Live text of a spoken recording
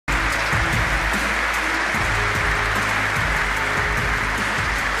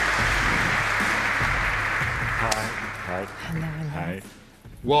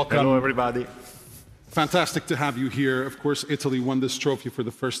Welcome. Hello, everybody. Fantastic to have you here. Of course, Italy won this trophy for the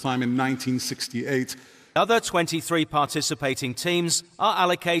first time in 1968. Other 23 participating teams are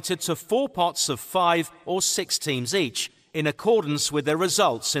allocated to 4 pots of 5 or 6 teams each, in accordance with their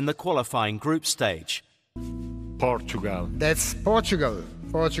results in the qualifying group stage. Portugal. That's Portugal.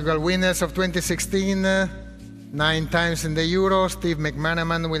 Portugal winners of 2016, 9 times in the Euro. Steve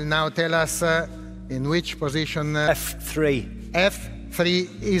McManaman will now tell us in which position. F3.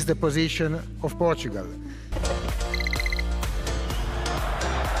 F3 is the position of Portugal.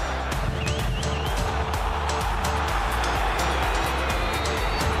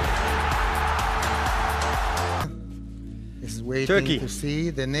 Is waiting Turkey. to see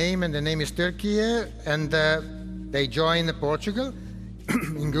the name, and the name is Turkey, and they join Portugal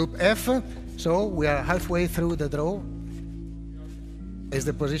in Group F. So we are halfway through the draw. Is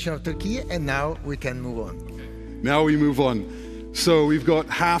the position of Turkey, and now we can move on. Now we move on. So we've got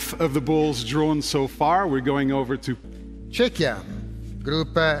half of the balls drawn so far. We're going over to Czechia.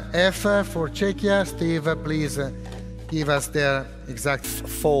 Group F for Czechia. Steve, please give us their exact.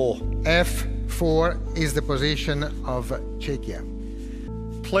 4. F4 is the position of Czechia.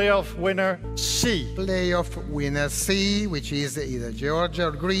 Playoff winner C. Playoff winner C, which is either Georgia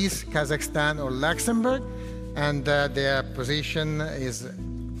or Greece, Kazakhstan or Luxembourg. And their position is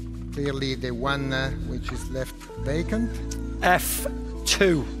clearly the one which is left vacant.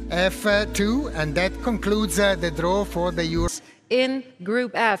 F2. F2, and that concludes the draw for the Euro. In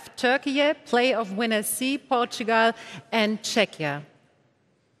Group F, Turkey, playoff winner C, Portugal, and Czechia.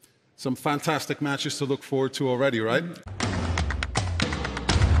 some fantastic matches to look forward to already, right?